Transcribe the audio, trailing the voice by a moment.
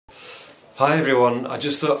Hi everyone, I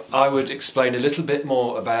just thought I would explain a little bit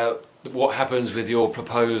more about what happens with your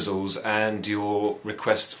proposals and your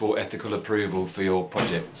requests for ethical approval for your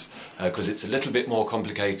projects, because it's a little bit more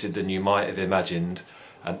complicated than you might have imagined,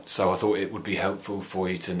 and so I thought it would be helpful for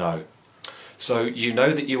you to know. So you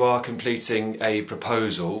know that you are completing a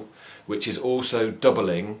proposal which is also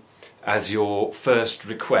doubling as your first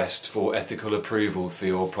request for ethical approval for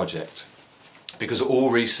your project, because all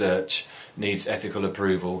research needs ethical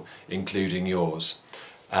approval, including yours.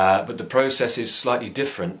 But the process is slightly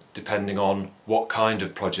different depending on what kind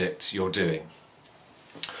of project you're doing.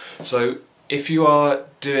 So if you are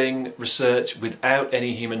doing research without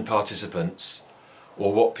any human participants,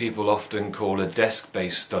 or what people often call a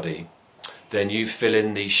desk-based study, then you fill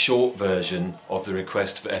in the short version of the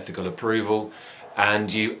request for ethical approval,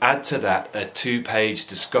 and you add to that a 2-page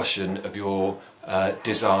discussion of your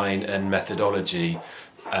design and methodology,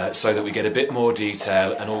 so that we get a bit more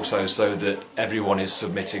detail, and also so that everyone is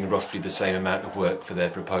submitting roughly the same amount of work for their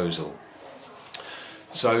proposal.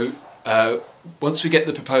 So once we get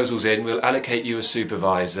the proposals in, we'll allocate you a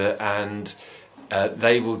supervisor, and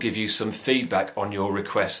they will give you some feedback on your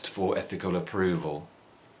request for ethical approval.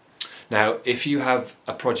 Now, if you have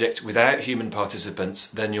a project without human participants,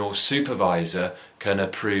 then your supervisor can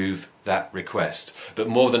approve that request. But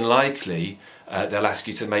more than likely, they'll ask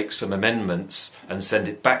you to make some amendments and send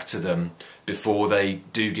it back to them before they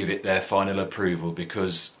do give it their final approval,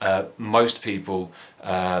 because most people,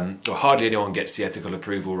 or hardly anyone, gets the ethical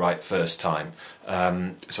approval right first time.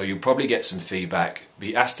 So you'll probably get some feedback,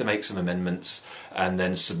 be asked to make some amendments, and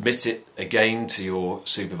then submit it again to your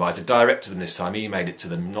supervisor, direct to them this time, email it to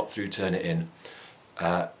them, not through Turnitin,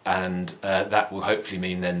 and that will hopefully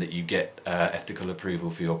mean then that you get ethical approval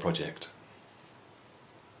for your project.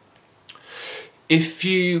 If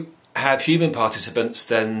you have human participants,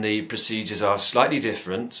 then the procedures are slightly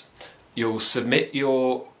different. You'll submit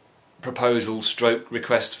your proposal /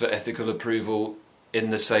 request for ethical approval in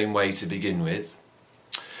the same way to begin with.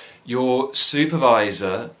 Your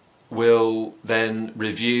supervisor will then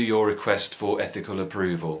review your request for ethical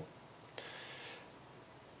approval.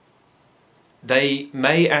 They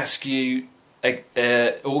may ask you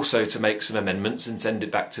also to make some amendments and send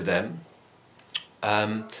it back to them.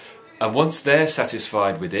 And once they're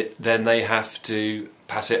satisfied with it, then they have to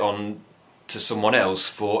pass it on to someone else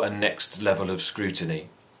for a next level of scrutiny.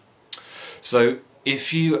 So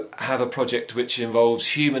if you have a project which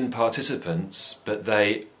involves human participants, but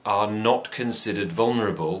they are not considered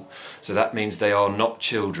vulnerable, so that means they are not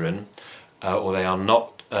children, or they are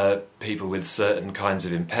not people with certain kinds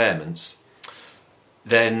of impairments,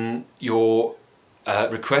 then your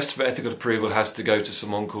request for ethical approval has to go to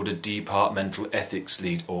someone called a Departmental Ethics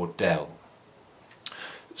Lead, or DEL.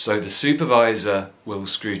 So the supervisor will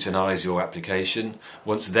scrutinise your application.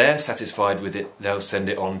 Once they're satisfied with it, they'll send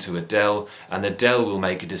it on to a DEL, and the DEL will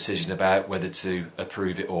make a decision about whether to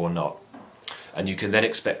approve it or not. And you can then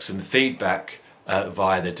expect some feedback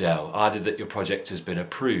via the DEL, either that your project has been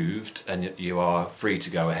approved and you are free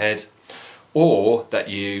to go ahead, or that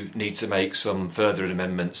you need to make some further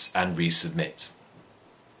amendments and resubmit.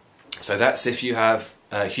 So that's if you have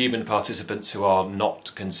human participants who are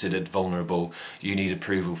not considered vulnerable. You need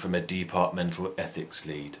approval from a Departmental Ethics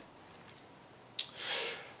Lead.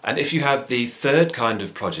 And if you have the third kind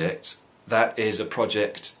of project, that is a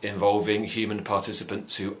project involving human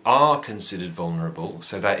participants who are considered vulnerable,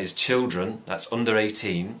 so that is children, that's under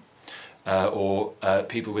 18, or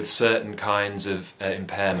people with certain kinds of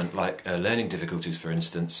impairment, like learning difficulties, for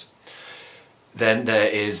instance, then there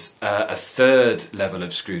is a third level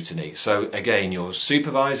of scrutiny. So again, your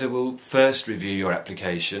supervisor will first review your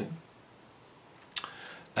application.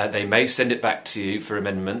 They may send it back to you for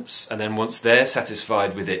amendments, and then once they're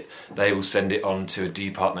satisfied with it, they will send it on to a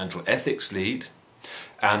Departmental Ethics Lead.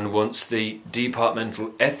 And once the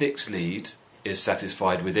Departmental Ethics Lead is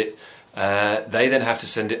satisfied with it, they then have to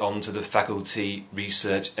send it on to the Faculty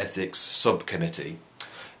Research Ethics Subcommittee,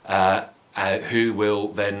 who will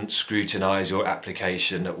then scrutinise your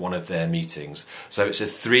application at one of their meetings. So it's a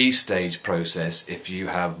 3-stage process if you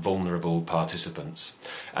have vulnerable participants,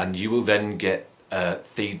 and you will then get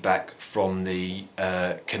feedback from the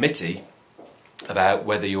committee about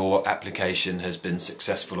whether your application has been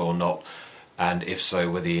successful or not, and if so,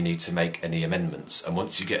 whether you need to make any amendments. And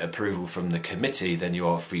once you get approval from the committee, then you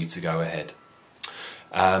are free to go ahead.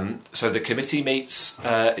 So the committee meets,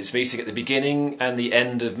 it's meeting at the beginning and the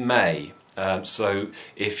end of May. So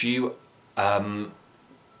if you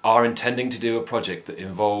are intending to do a project that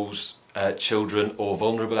involves children or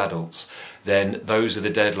vulnerable adults, then those are the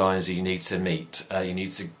deadlines that you need to meet.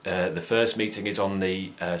 The first meeting is on the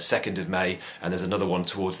 2nd of May, and there's another one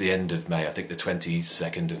towards the end of May, I think the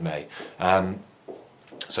 22nd of May.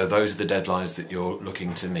 So those are the deadlines that you're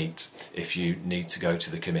looking to meet if you need to go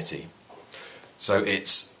to the committee. So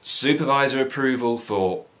it's supervisor approval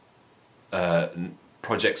for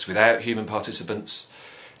projects without human participants,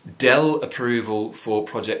 DEL approval for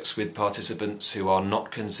projects with participants who are not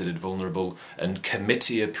considered vulnerable, and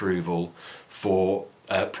committee approval for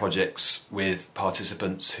projects with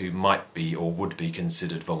participants who might be or would be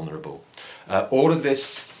considered vulnerable. All of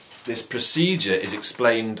this procedure is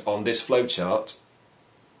explained on this flowchart,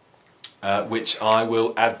 which I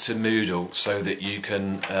will add to Moodle so that you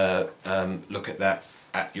can look at that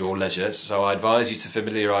at your leisure. So I advise you to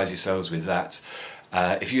familiarise yourselves with that.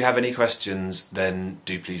 If you have any questions, then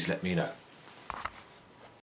do please let me know.